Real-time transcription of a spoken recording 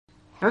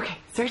Okay,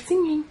 start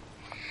singing.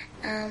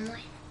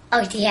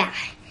 Oh yeah.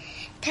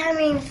 Tell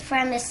me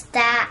from the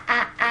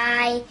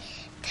sky,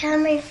 tell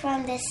me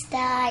from the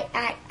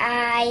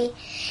sky,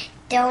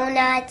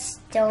 donuts,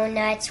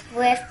 donuts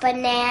with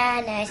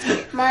bananas,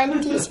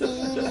 monkeys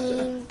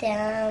eating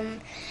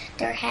them.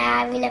 They're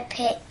having a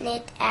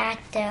picnic at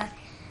the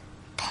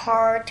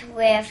park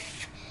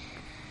with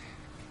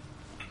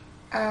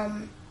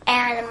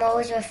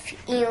animals with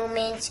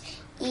humans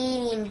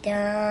eating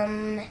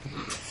them.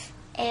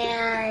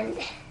 And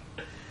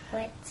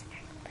what's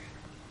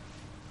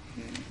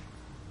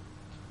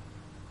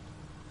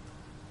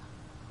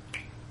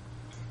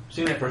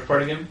Sing that first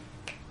part again.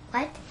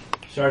 what?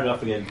 Start it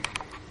off again.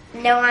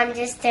 No, I'm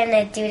just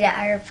gonna do the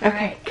other part.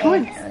 Okay,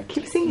 come on.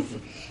 Keep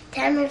singing.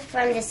 Tell me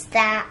from the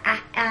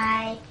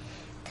sky,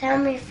 tell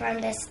me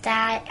from the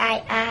sky,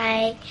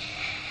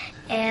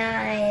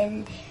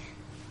 and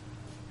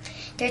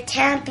they're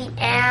camping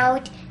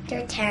out,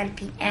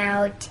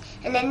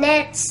 and the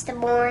next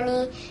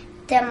morning,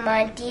 the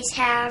monkey's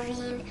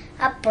having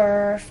a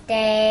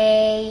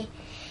birthday,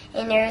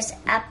 and there's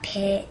a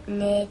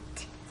picnic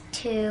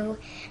too,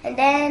 and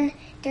then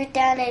they're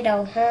gonna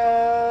go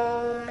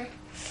home,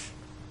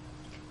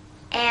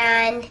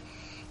 and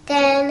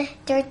then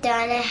they're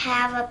gonna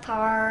have a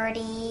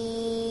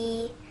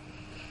party,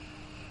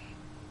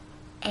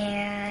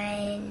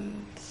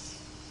 and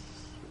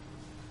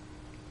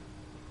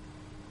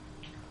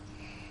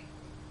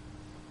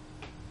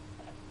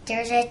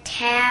there's a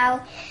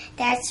cow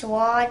that's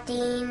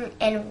walking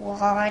and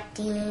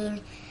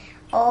walking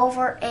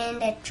over in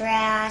the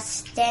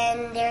grass.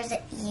 Then there's an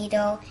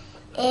eagle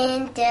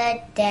in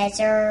the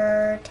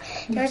desert.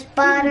 There's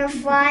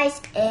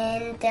butterflies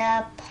in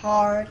the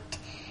park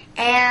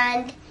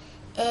and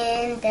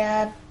in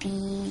the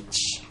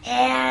beach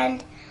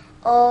and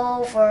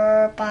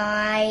over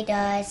by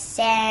the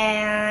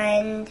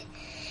sand.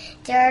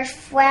 There's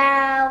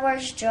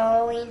flowers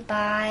growing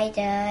by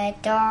the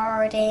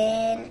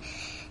garden.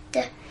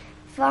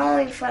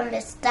 Falling from the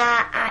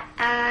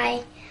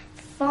sky,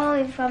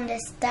 falling from the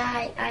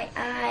sky,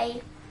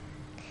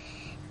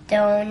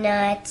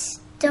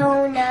 donuts,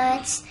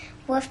 donuts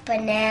with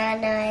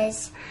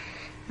bananas,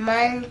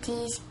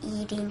 monkeys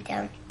eating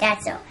them.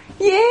 That's all.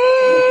 Yay!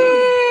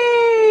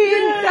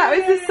 That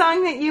was the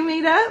song that you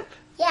made up?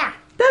 Yeah.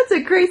 That's a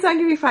great song.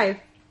 Give me 5.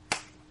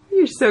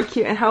 You're so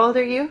cute. And how old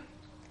are you?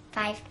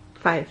 5.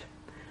 5.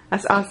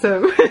 That's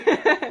awesome.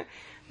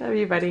 Love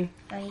you, buddy.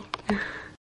 Bye.